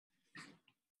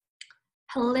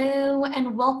Hello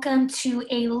and welcome to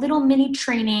a little mini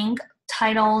training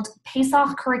titled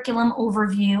Passover Curriculum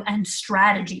Overview and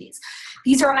Strategies.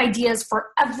 These are ideas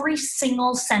for every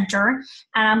single center,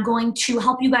 and I'm going to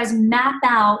help you guys map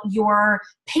out your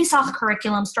Passover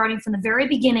curriculum starting from the very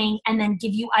beginning and then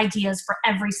give you ideas for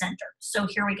every center. So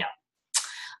here we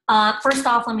go. First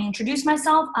off, let me introduce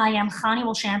myself. I am Chani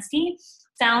Wolshansky,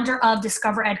 founder of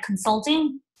Discover Ed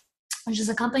Consulting, which is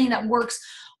a company that works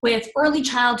with early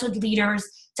childhood leaders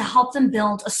to help them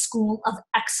build a school of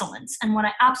excellence. And what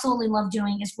I absolutely love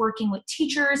doing is working with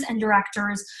teachers and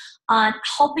directors on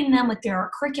helping them with their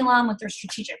curriculum, with their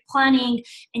strategic planning,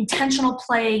 intentional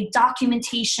play,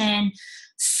 documentation,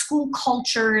 school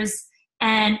cultures,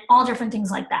 and all different things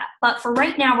like that. But for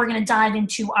right now, we're going to dive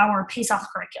into our Pesach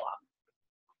curriculum.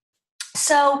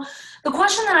 So the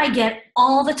question that I get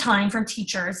all the time from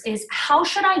teachers is, how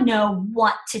should I know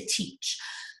what to teach?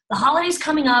 The holiday's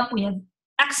coming up. We have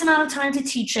X amount of time to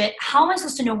teach it. How am I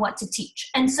supposed to know what to teach?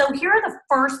 And so here are the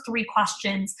first three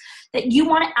questions that you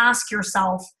want to ask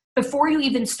yourself before you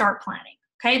even start planning.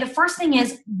 Okay, the first thing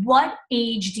is, what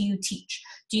age do you teach?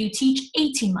 Do you teach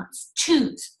 18 months,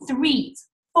 2s, 3s,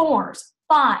 4s,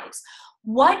 5s?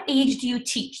 What age do you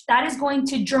teach? That is going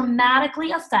to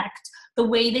dramatically affect the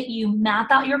way that you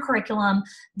map out your curriculum,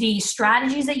 the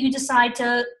strategies that you decide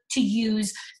to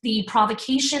use, the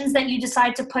provocations that you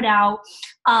decide to put out.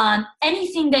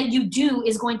 Anything that you do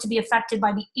is going to be affected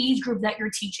by the age group that you're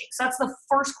teaching. So that's the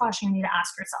first question you need to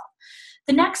ask yourself.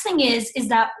 The next thing is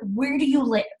that where do you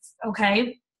live,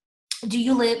 okay? Do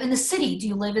you live in the city? Do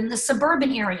you live in the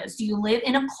suburban areas? Do you live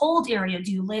in a cold area?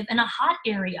 Do you live in a hot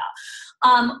area?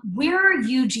 Where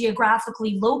you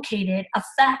geographically located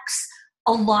affects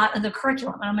a lot of the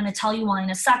curriculum, and I'm going to tell you why in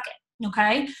a second,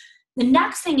 okay? The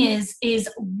next thing is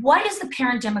what is the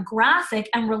parent demographic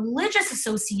and religious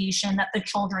association that the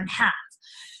children have?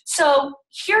 So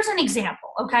here's an example,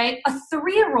 okay? A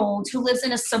 3-year-old who lives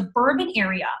in a suburban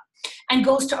area and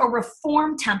goes to a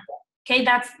Reform temple, okay?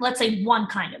 That's, let's say, one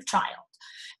kind of child.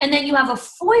 And then you have a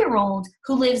 4-year-old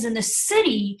who lives in the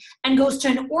city and goes to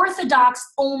an Orthodox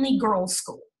only girls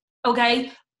school,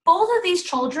 okay? Both of these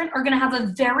children are going to have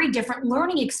a very different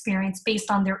learning experience based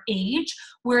on their age,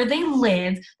 where they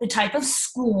live, the type of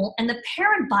school, and the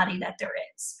parent body that there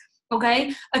is,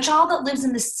 okay? A child that lives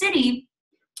in the city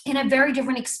can have very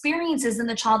different experiences than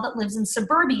the child that lives in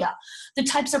suburbia. The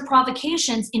types of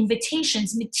provocations,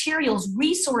 invitations, materials,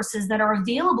 resources that are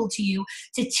available to you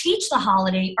to teach the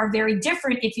holiday are very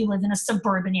different if you live in a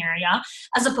suburban area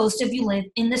as opposed to if you live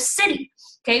in the city.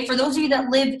 Okay, for those of you that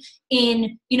live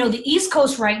in, the East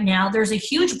Coast right now, there's a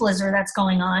huge blizzard that's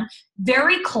going on,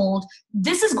 very cold.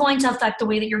 This is going to affect the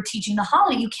way that you're teaching the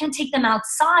holiday. You can't take them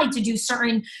outside to do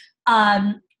certain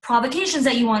provocations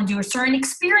that you want to do or certain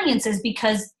experiences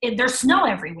because there's snow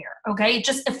everywhere, okay? It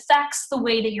just affects the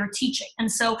way that you're teaching.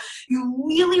 And so you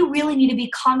really, really need to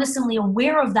be cognizantly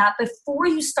aware of that before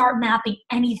you start mapping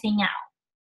anything out.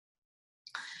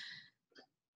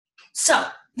 So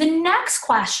the next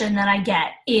question that I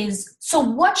get is, so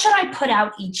what should I put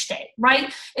out each day,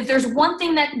 right? If there's one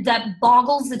thing that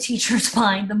boggles the teacher's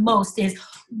mind the most is,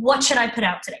 what should I put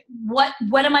out today? What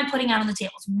am I putting out on the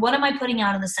tables? What am I putting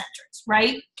out in the centers,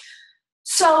 right?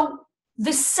 So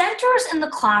the centers in the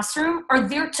classroom are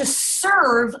there to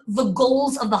serve the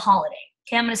goals of the holiday.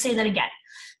 Okay, I'm going to say that again.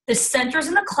 The centers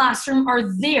in the classroom are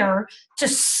there to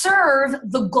serve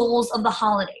the goals of the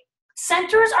holiday.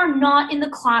 Centers are not in the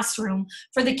classroom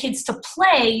for the kids to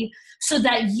play so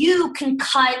that you can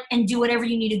cut and do whatever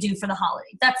you need to do for the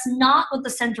holiday. That's not what the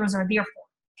centers are there for,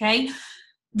 okay?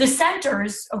 The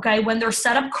centers, okay, when they're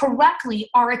set up correctly,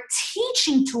 are a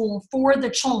teaching tool for the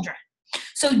children.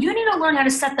 So you need to learn how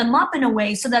to set them up in a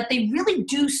way so that they really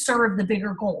do serve the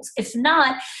bigger goals. If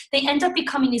not, they end up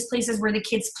becoming these places where the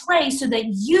kids play so that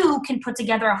you can put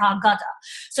together a Haggadah,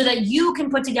 so that you can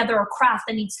put together a craft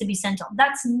that needs to be sent home.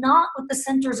 That's not what the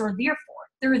centers are there for.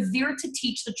 They're there to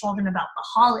teach the children about the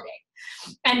holiday.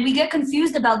 And we get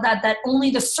confused about that only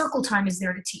the circle time is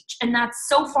there to teach. And that's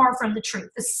so far from the truth.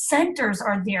 The centers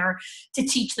are there to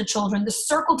teach the children. The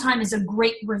circle time is a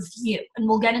great review. And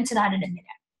we'll get into that in a minute.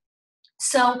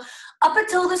 So up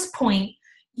until this point,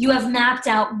 you have mapped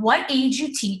out what age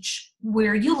you teach,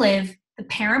 where you live, the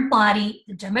parent body,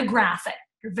 the demographic.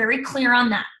 You're very clear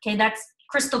on that. Okay, that's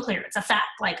crystal clear. It's a fact.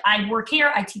 Like, I work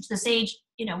here, I teach this age,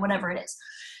 whatever it is.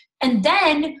 And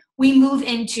then we move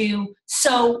into,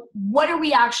 so what are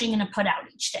we actually going to put out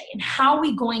each day? And how are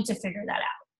we going to figure that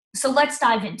out? So let's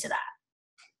dive into that.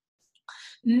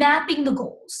 Mapping the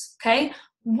goals, okay?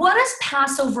 What does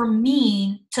Passover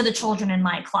mean to the children in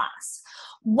my class?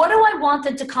 What do I want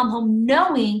them to come home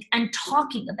knowing and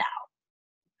talking about?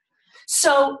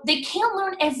 So they can't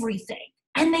learn everything,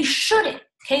 and they shouldn't.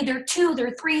 Okay, they're 2,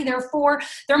 they're 3, they're 4.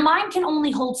 Their mind can only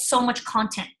hold so much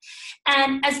content.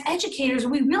 And as educators,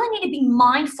 we really need to be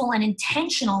mindful and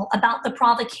intentional about the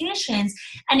provocations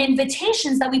and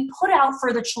invitations that we put out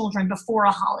for the children before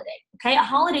a holiday. Okay, a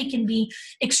holiday can be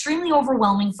extremely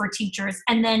overwhelming for teachers,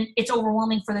 and then it's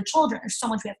overwhelming for the children. There's so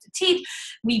much we have to teach.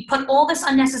 We put all this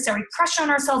unnecessary pressure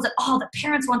on ourselves that, oh, the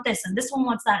parents want this, and this one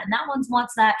wants that, and that one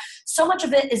wants that. So much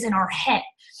of it is in our head.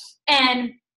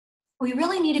 And we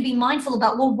really need to be mindful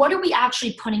about, well, what are we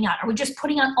actually putting out? Are we just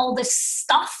putting out all this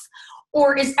stuff?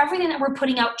 Or is everything that we're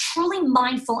putting out truly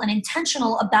mindful and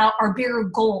intentional about our bigger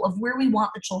goal of where we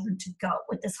want the children to go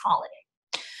with this holiday?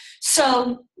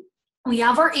 So we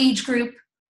have our age group,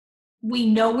 we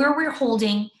know where we're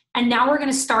holding, and now we're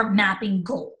going to start mapping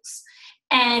goals.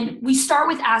 And we start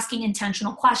with asking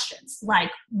intentional questions like,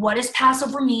 what does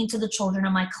Passover mean to the children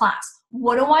in my class?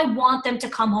 What do I want them to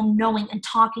come home knowing and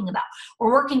talking about?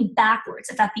 We're working backwards.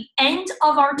 If at the end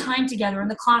of our time together in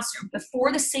the classroom,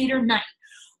 before the Seder night,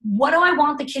 what do I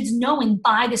want the kids knowing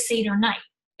by the Seder night?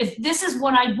 If this is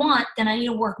what I want, then I need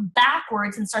to work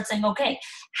backwards and start saying, okay,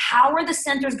 how are the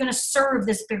centers going to serve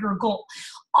this bigger goal?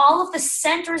 All of the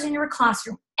centers in your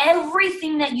classroom,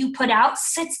 everything that you put out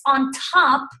sits on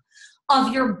top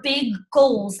of your big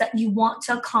goals that you want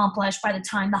to accomplish by the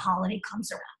time the holiday comes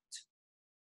around.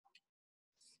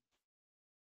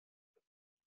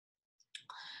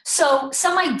 So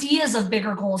some ideas of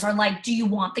bigger goals are like, do you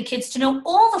want the kids to know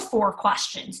all the 4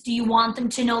 questions? Do you want them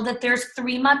to know that there's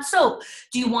 3 matzot?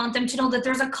 Do you want them to know that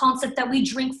there's a concept that we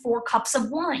drink 4 cups of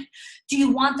wine? Do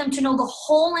you want them to know the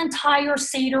whole entire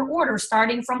Seder order,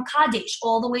 starting from Kaddish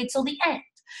all the way till the end?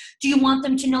 Do you want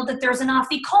them to know that there's an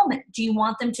afikomen? Do you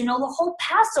want them to know the whole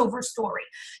Passover story?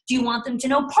 Do you want them to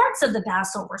know parts of the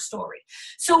Passover story?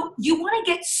 So you want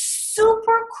to get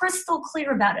super crystal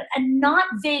clear about it and not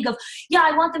vague of, yeah,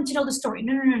 I want them to know the story.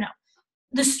 No.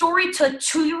 The story to a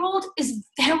 2-year-old is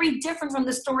very different from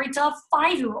the story to a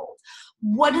 5-year-old.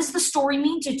 What does the story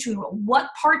mean to a 2-year-old? What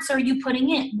parts are you putting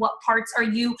in? What parts are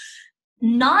you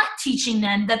not teaching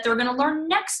them that they're going to learn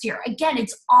next year? Again,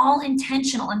 it's all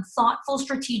intentional and thoughtful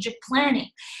strategic planning.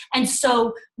 And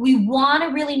so we want to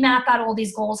really map out all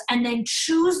these goals and then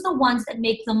choose the ones that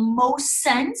make the most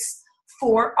sense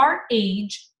for our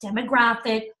age,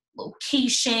 demographic,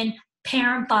 location,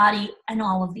 parent body, and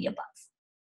all of the above.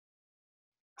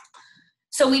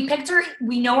 So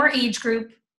we know our age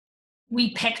group.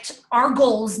 We picked our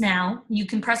goals now. You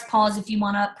can press pause if you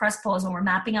want to press pause when we're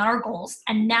mapping out our goals.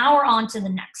 And now we're on to the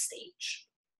next stage.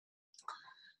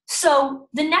 So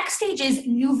the next stage is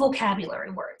new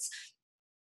vocabulary words.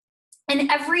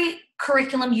 In every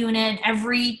curriculum unit,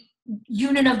 every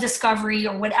unit of discovery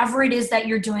or whatever it is that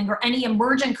you're doing, or any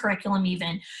emergent curriculum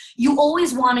even, you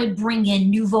always want to bring in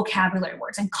new vocabulary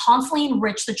words and constantly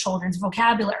enrich the children's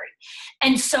vocabulary.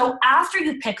 And so after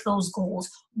you pick those goals,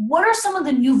 what are some of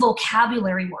the new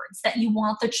vocabulary words that you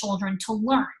want the children to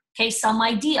learn? Okay, some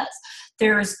ideas.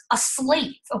 There's a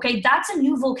slave. Okay, that's a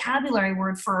new vocabulary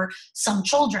word for some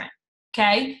children.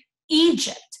 Okay,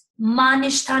 Egypt,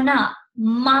 manishtana,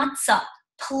 matzah,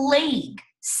 plague,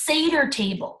 Seder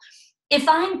table. If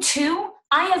I'm 2,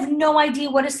 I have no idea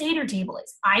what a Seder table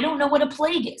is. I don't know what a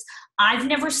plague is. I've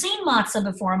never seen matzah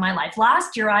before in my life.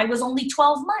 Last year, I was only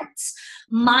 12 months.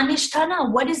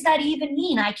 Manishtana, what does that even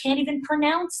mean? I can't even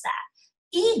pronounce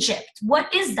that. Egypt,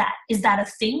 what is that? Is that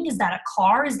a thing? Is that a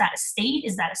car? Is that a state?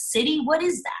 Is that a city? What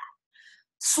is that?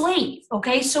 Slave,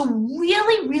 okay? So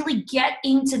really, really get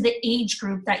into the age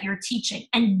group that you're teaching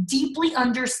and deeply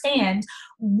understand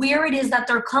where it is that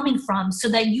they're coming from so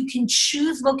that you can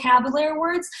choose vocabulary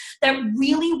words that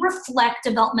really reflect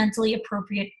developmentally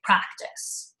appropriate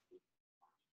practice.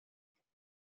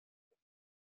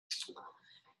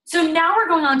 So now we're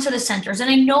going on to the centers, and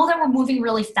I know that we're moving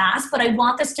really fast, but I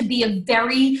want this to be a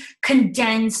very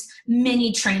condensed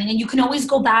mini training, and you can always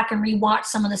go back and rewatch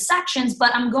some of the sections,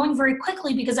 but I'm going very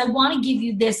quickly because I want to give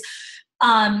you this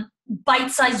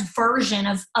bite-sized version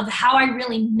of how I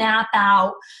really map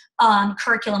out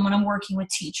curriculum when I'm working with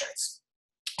teachers.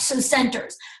 So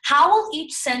centers, how will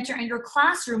each center in your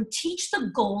classroom teach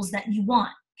the goals that you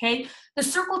want? Okay, the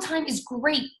circle time is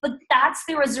great, but that's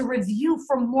there as a review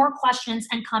for more questions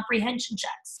and comprehension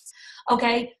checks.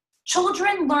 Okay,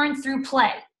 children learn through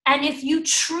play. And if you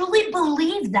truly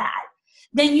believe that,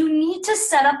 then you need to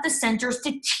set up the centers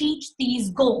to teach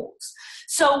these goals.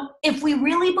 So if we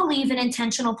really believe in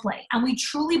intentional play and we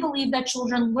truly believe that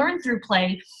children learn through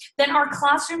play, then our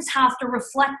classrooms have to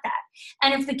reflect that.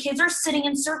 And if the kids are sitting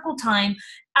in circle time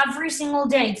every single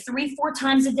day, 3-4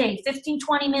 times a day,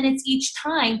 15-20 minutes each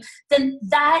time, then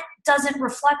that doesn't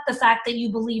reflect the fact that you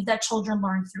believe that children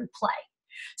learn through play.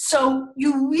 So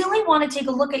you really want to take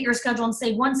a look at your schedule and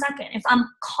say, 1 second, if I'm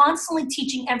constantly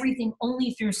teaching everything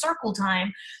only through circle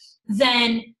time,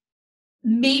 then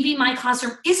maybe my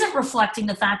classroom isn't reflecting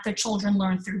the fact that children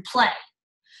learn through play.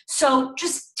 So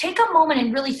just take a moment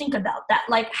and really think about that.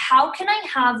 Like, how can I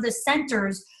have the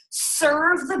centers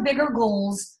serve the bigger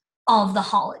goals of the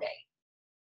holiday?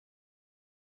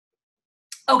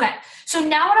 Okay, so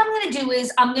now what I'm going to do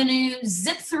is I'm going to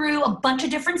zip through a bunch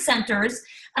of different centers,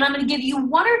 and I'm going to give you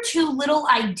 1 or 2 little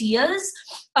ideas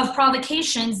of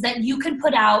provocations that you can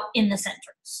put out in the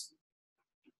centers.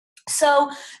 So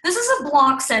this is a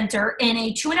block center in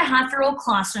a 2.5-year-old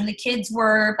classroom. The kids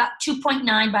were about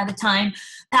 2.9 by the time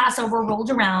Passover rolled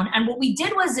around. And what we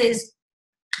did is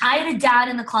I had a dad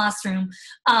in the classroom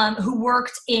who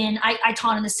worked I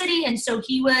taught in the city, and so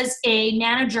he was a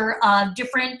manager of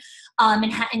different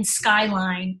Manhattan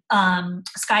skyline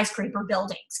skyscraper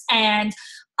buildings. And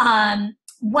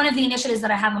one of the initiatives that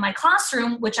I have in my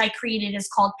classroom, which I created, is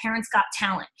called Parents Got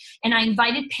Talent. And I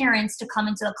invited parents to come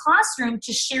into the classroom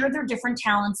to share their different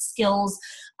talents, skills,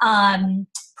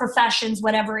 professions,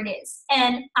 whatever it is.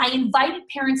 And I invited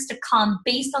parents to come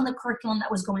based on the curriculum that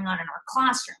was going on in our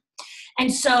classroom.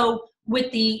 And so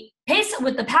with the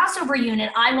Passover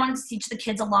unit, I wanted to teach the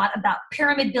kids a lot about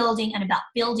pyramid building and about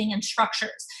building and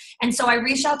structures. And so I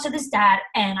reached out to this dad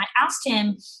and I asked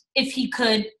him if he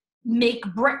could make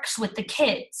bricks with the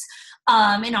kids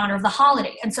in honor of the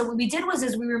holiday. And so what we did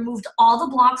is we removed all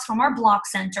the blocks from our block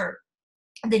center.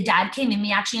 The dad came in.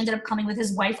 He actually ended up coming with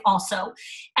his wife also.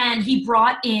 And he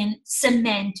brought in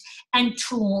cement and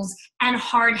tools and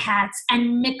hard hats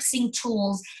and mixing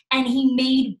tools. And he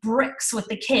made bricks with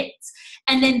the kids.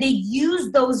 And then they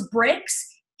used those bricks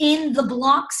in the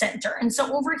block center. And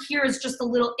so over here is just a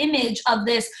little image of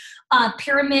this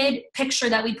pyramid picture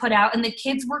that we put out. And the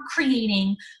kids were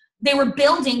they were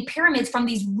building pyramids from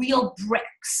these real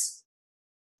bricks.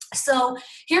 So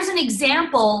here's an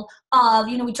example of,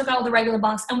 we took out all the regular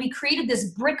blocks and we created this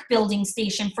brick building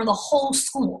station for the whole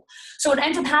school. So what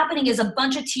ended up happening is a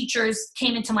bunch of teachers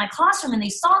came into my classroom and they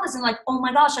saw this and like, oh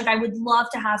my gosh, like I would love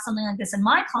to have something like this in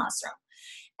my classroom.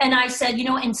 And I said,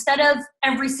 instead of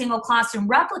every single classroom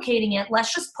replicating it,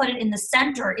 let's just put it in the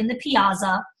center, in the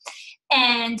piazza,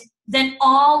 and then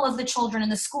all of the children in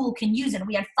the school can use it.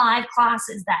 We had 5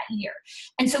 classes that year.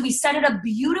 And so we set it up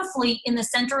beautifully in the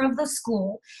center of the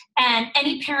school. And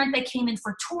any parent that came in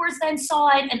for tours then saw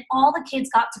it, and all the kids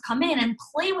got to come in and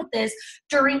play with this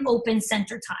during open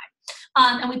center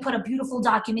time. And we put a beautiful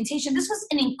documentation. This was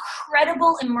an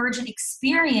incredible emergent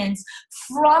experience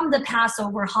from the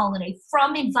Passover holiday,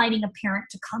 from inviting a parent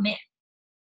to come in.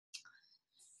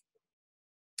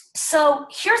 So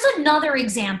here's another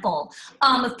example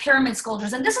of pyramid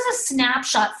sculptures. And this is a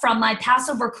snapshot from my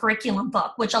Passover Curriculum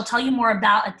book, which I'll tell you more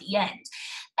about at the end.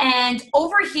 And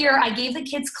over here, I gave the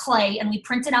kids clay and we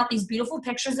printed out these beautiful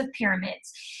pictures of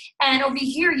pyramids. And over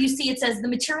here, you see it says the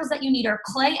materials that you need are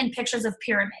clay and pictures of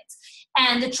pyramids.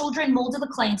 And the children molded the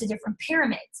clay into different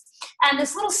pyramids. And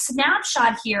this little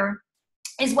snapshot here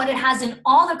is what it has in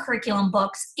all the curriculum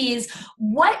books is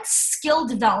what skill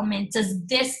development does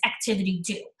this activity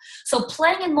do? So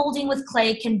playing and molding with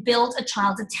clay can build a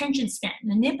child's attention span.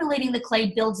 Manipulating the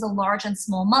clay builds the large and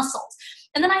small muscles.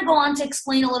 And then I go on to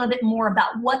explain a little bit more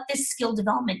about what this skill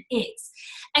development is.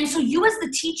 And so you as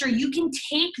the teacher, you can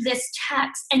take this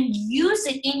text and use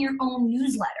it in your own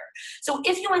newsletter. So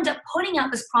if you end up putting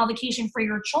out this provocation for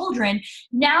your children,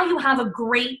 now you have a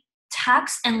great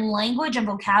text and language and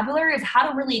vocabulary of how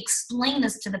to really explain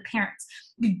this to the parents.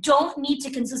 You don't need to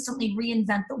consistently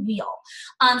reinvent the wheel.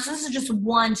 So this is just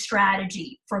one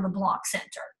strategy for the block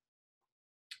center.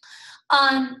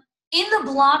 In the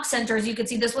block center, as you can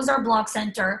see, this was our block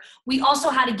center. We also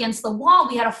had against the wall,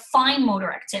 we had a fine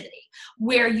motor activity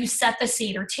where you set the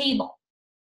Seder table.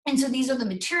 And so these are the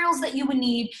materials that you would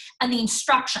need and the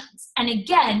instructions. And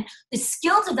again, the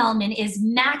skill development is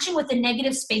matching with the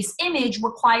negative space image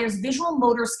requires visual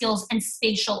motor skills and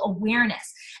spatial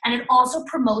awareness. And it also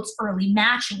promotes early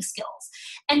matching skills.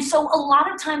 And so a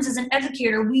lot of times as an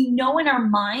educator, we know in our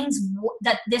minds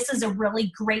that this is a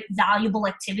really great, valuable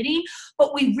activity,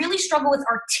 but we really struggle with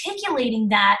articulating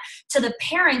that to the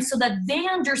parents so that they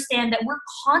understand that we're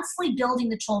constantly building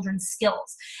the children's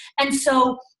skills. And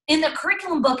so In the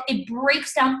curriculum book, it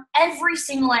breaks down every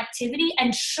single activity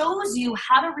and shows you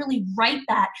how to really write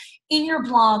that in your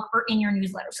blog or in your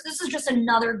newsletter. So this is just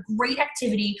another great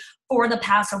activity for the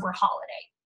Passover holiday.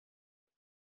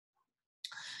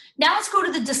 Now let's go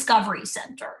to the Discovery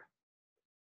Center.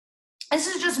 This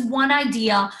is just one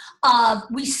idea of,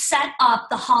 we set up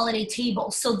the holiday table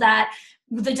so that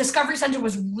the Discovery Center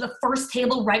was the first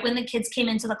table right when the kids came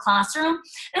into the classroom.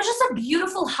 It was just a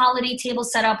beautiful holiday table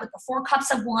set up with the 4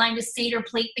 cups of wine, the Seder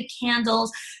plate, the candles,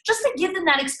 just to give them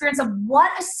that experience of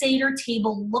what a Seder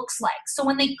table looks like. So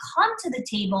when they come to the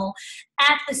table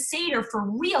at the Seder,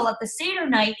 for real, at the Seder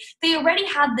night, they already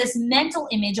have this mental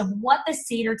image of what the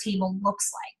Seder table looks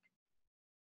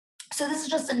like. So this is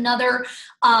just another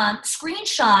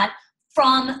screenshot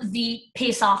from the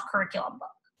Pesach curriculum book.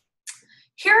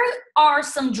 Here are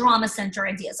some drama center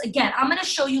ideas. Again, I'm going to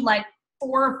show you like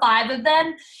 4 or 5 of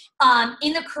them.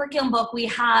 In the curriculum book, we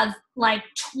have like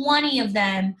 20 of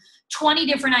them, 20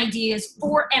 different ideas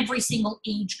for every single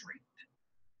age group.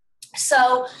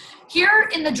 So here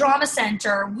in the drama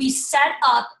center, we set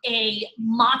up a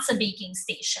matzah baking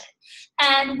station.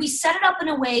 And we set it up in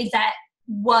a way that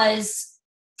was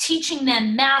teaching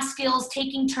them math skills,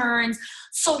 taking turns,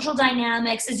 social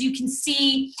dynamics. As you can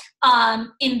see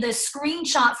in the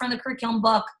screenshot from the curriculum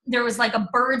book, there was like a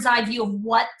bird's eye view of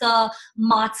what the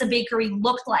matzah bakery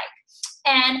looked like.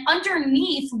 And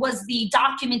underneath was the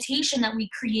documentation that we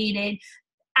created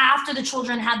after the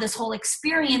children had this whole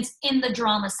experience in the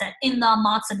drama set, in the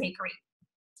matzah bakery.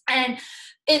 And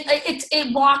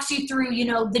it walks you through, you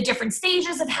know, the different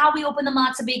stages of how we opened the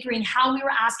matzah bakery and how we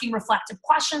were asking reflective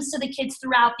questions to the kids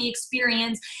throughout the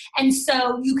experience. And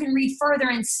so you can read further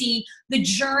and see the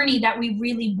journey that we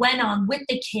really went on with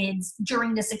the kids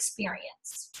during this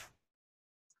experience.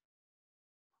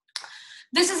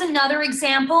 This is another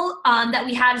example that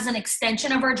we had as an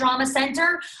extension of our drama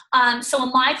center. So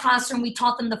in my classroom, we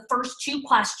taught them the first 2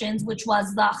 questions, which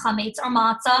was the chametz or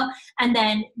matzah, and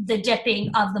then the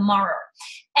dipping of the maror.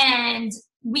 And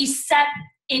we set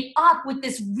it up with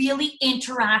this really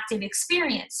interactive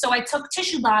experience. So I took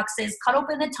tissue boxes, cut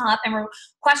open the top, and wrote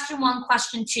question 1,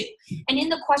 question 2. And in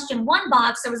the question 1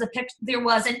 box, there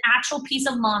was an actual piece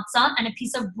of matzah and a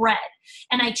piece of bread.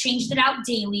 And I changed it out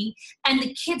daily. And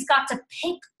the kids got to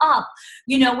pick up,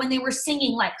 you know, when they were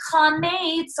singing like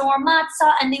chametz or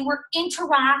matzah, and they were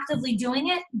interactively doing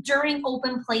it during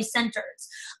open play centers.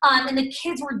 And the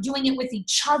kids were doing it with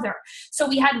each other. So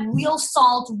we had real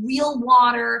salt, real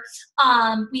water.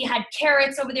 We had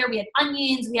carrots over there. We had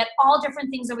onions. We had all different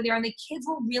things over there. And the kids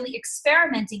were really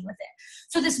experimenting with it.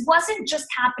 So this wasn't just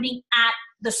happening at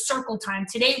the circle time.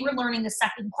 Today we're learning the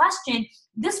second question.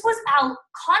 This was out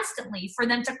constantly for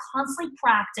them to constantly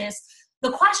practice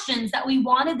the questions that we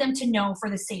wanted them to know for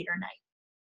the Seder night.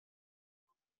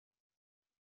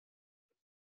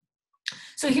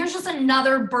 So here's just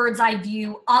another bird's eye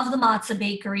view of the matzah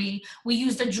bakery. We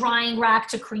used a drying rack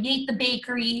to create the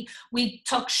bakery. We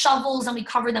took shovels and we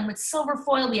covered them with silver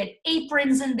foil. We had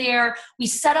aprons in there. We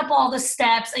set up all the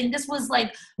steps. And this was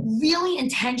like really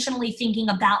intentionally thinking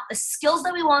about the skills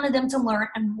that we wanted them to learn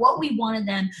and what we wanted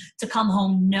them to come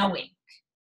home knowing.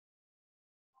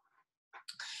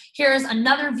 Here's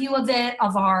another view of it,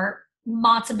 of our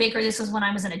matzah bakery. This is when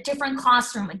I was in a different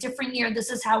classroom, a different year.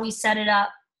 This is how we set it up.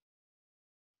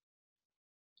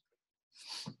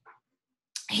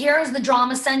 Here is the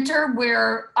drama center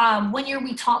where one year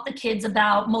we taught the kids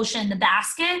about Moshe in the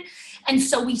basket. And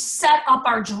so we set up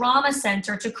our drama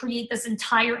center to create this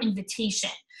entire invitation.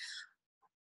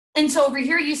 And so over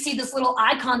here you see this little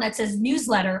icon that says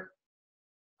newsletter.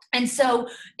 And so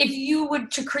if you were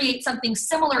to create something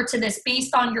similar to this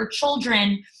based on your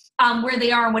children, where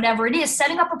they are and whatever it is,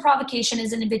 setting up a provocation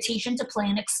is an invitation to play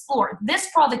and explore. This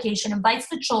provocation invites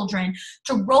the children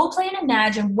to role play and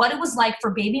imagine what it was like for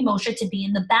baby Moshe to be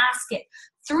in the basket.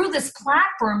 Through this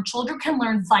platform, children can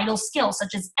learn vital skills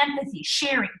such as empathy,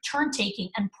 sharing,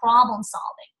 turn-taking, and problem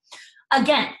solving.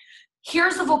 Again,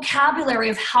 here's the vocabulary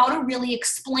of how to really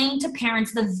explain to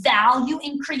parents the value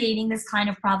in creating this kind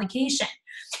of provocation.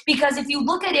 Because if you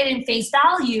look at it in face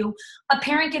value, a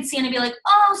parent could see it and be like,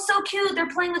 oh, so cute, they're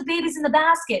playing with babies in the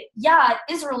basket. Yeah,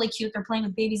 it is really cute, they're playing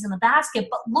with babies in the basket,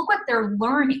 but look what they're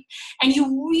learning. And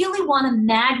you really want to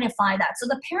magnify that so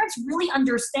the parents really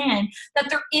understand that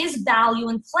there is value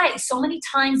in play. So many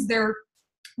times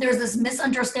there's this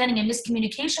misunderstanding and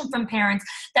miscommunication from parents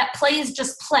that play is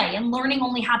just play and learning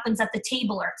only happens at the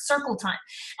table or at circle time.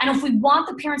 And if we want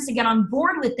the parents to get on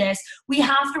board with this, we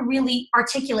have to really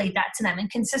articulate that to them and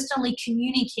consistently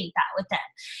communicate that with them.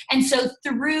 And so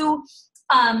through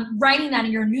writing that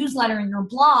in your newsletter and your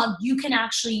blog, you can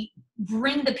actually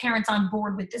bring the parents on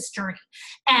board with this journey.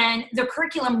 And the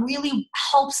curriculum really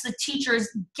helps the teachers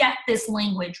get this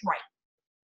language right.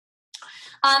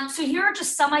 So here are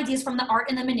just some ideas from the Art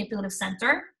and the Manipulative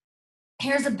Center.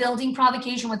 Here's a building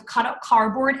provocation with cut up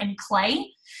cardboard and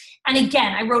clay. And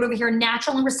again, I wrote over here,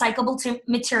 natural and recyclable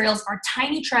materials are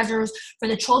tiny treasures for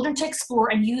the children to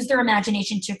explore and use their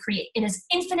imagination to create. It has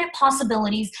infinite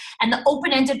possibilities, and the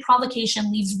open-ended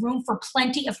provocation leaves room for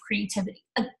plenty of creativity.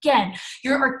 Again,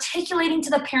 you're articulating to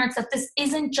the parents that this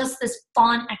isn't just this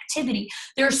fun activity.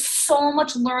 There's so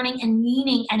much learning and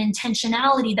meaning and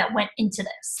intentionality that went into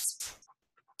this.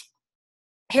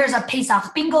 Here's a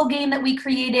Pesach bingo game that we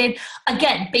created.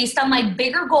 Again, based on my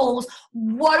bigger goals,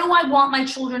 what do I want my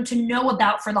children to know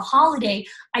about for the holiday?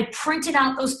 I printed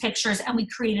out those pictures and we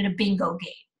created a bingo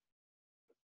game.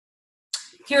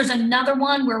 Here's another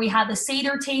one where we have the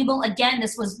Seder table. Again,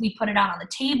 we put it out on the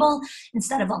table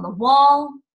instead of on the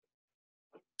wall.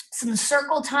 Some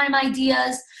circle time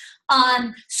ideas.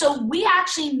 So we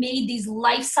actually made these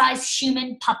life-size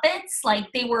human puppets,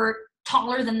 like they were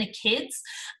taller than the kids,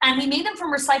 and we made them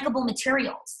from recyclable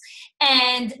materials.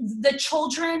 And the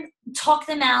children took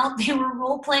them out. They were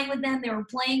role playing with them. They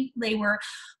were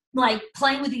like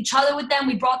playing with each other with them.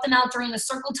 We brought them out during the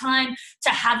circle time to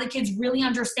have the kids really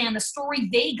understand the story.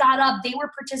 They got up, they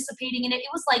were participating in it. It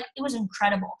was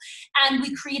incredible. And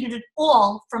we created it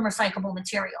all from recyclable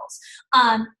materials.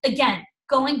 Again,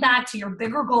 going back to your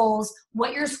bigger goals,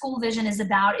 what your school vision is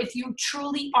about, if you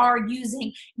truly are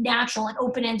using natural and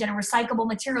open-ended and recyclable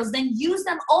materials, then use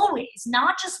them always,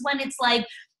 not just when it's like,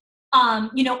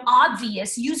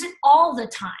 obvious. Use it all the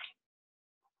time.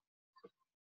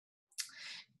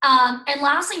 And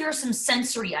lastly, here are some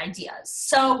sensory ideas.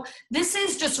 So this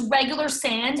is just regular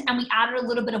sand, and we added a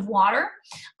little bit of water.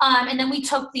 And then we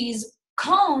took these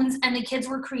cones, and the kids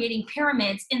were creating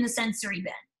pyramids in the sensory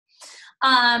bin.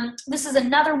 This is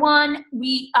another one.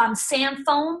 Sand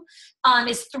foam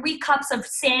is 3 cups of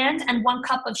sand and 1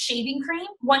 cup of shaving cream,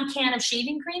 1 can of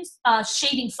shaving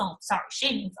foam.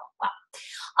 Wow.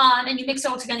 And you mix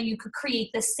it all together, you could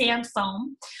create this sand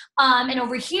foam. And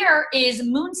over here is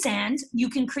moon sand. You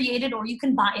can create it or you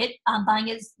can buy it. Buying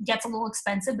it gets a little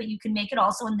expensive, but you can make it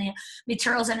also, and the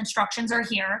materials and instructions are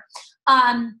here.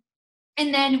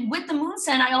 And then with the moon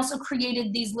sand, I also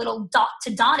created these little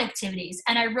dot-to-dot activities.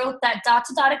 And I wrote that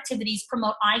dot-to-dot activities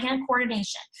promote eye-hand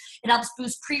coordination. It helps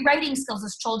boost pre-writing skills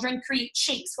as children create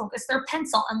shapes, focus their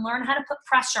pencil, and learn how to put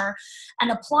pressure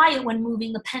and apply it when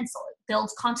moving the pencil. It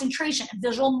builds concentration and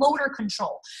visual motor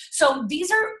control. So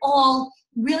these are all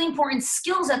really important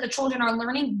skills that the children are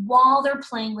learning while they're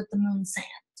playing with the moon sand.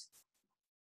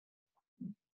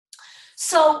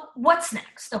 So what's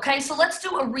next? Okay, so let's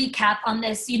do a recap on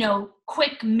this,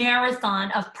 quick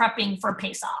marathon of prepping for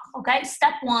Pesach. Okay,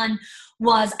 step 1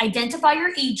 was identify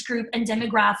your age group and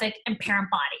demographic and parent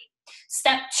body.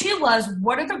 Step 2 was,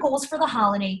 what are the goals for the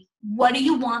holiday? What do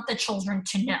you want the children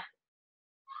to know?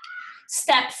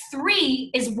 Step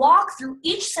 3 is walk through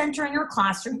each center in your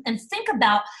classroom and think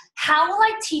about, how will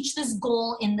I teach this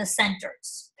goal in the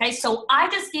centers? Okay, so I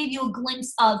just gave you a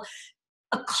glimpse of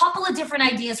a couple of different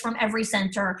ideas from every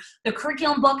center. The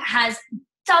curriculum book has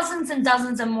dozens and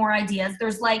dozens of more ideas.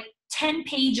 There's like 10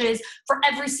 pages for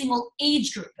every single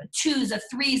age group, a 2s, a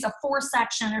 3s, a 4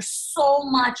 section. There's so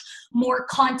much more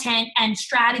content and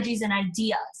strategies and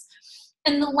ideas.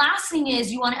 And the last thing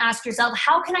is, you want to ask yourself,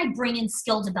 how can I bring in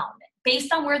skill development?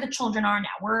 Based on where the children are now.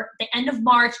 We're at the end of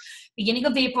March, beginning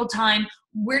of April time.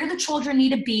 Where do the children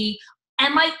need to be?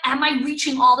 Am I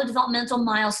reaching all the developmental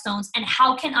milestones, and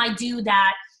how can I do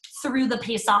that through the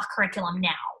Pesach curriculum now?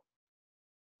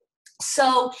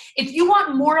 So if you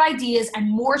want more ideas and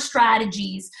more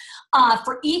strategies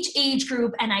for each age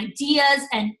group and ideas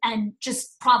and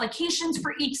just provocations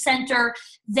for each center,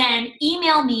 then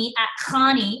email me at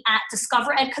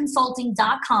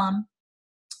Connie@discoveredconsulting.com.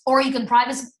 Or you can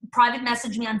private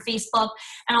message me on Facebook,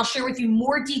 and I'll share with you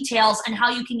more details on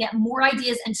how you can get more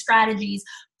ideas and strategies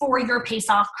for your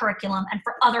Pesach curriculum and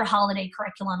for other holiday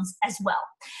curriculums as well.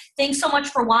 Thanks so much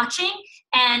for watching,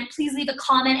 and please leave a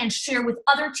comment and share with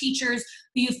other teachers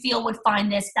who you feel would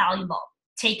find this valuable.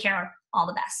 Take care. All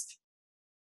the best.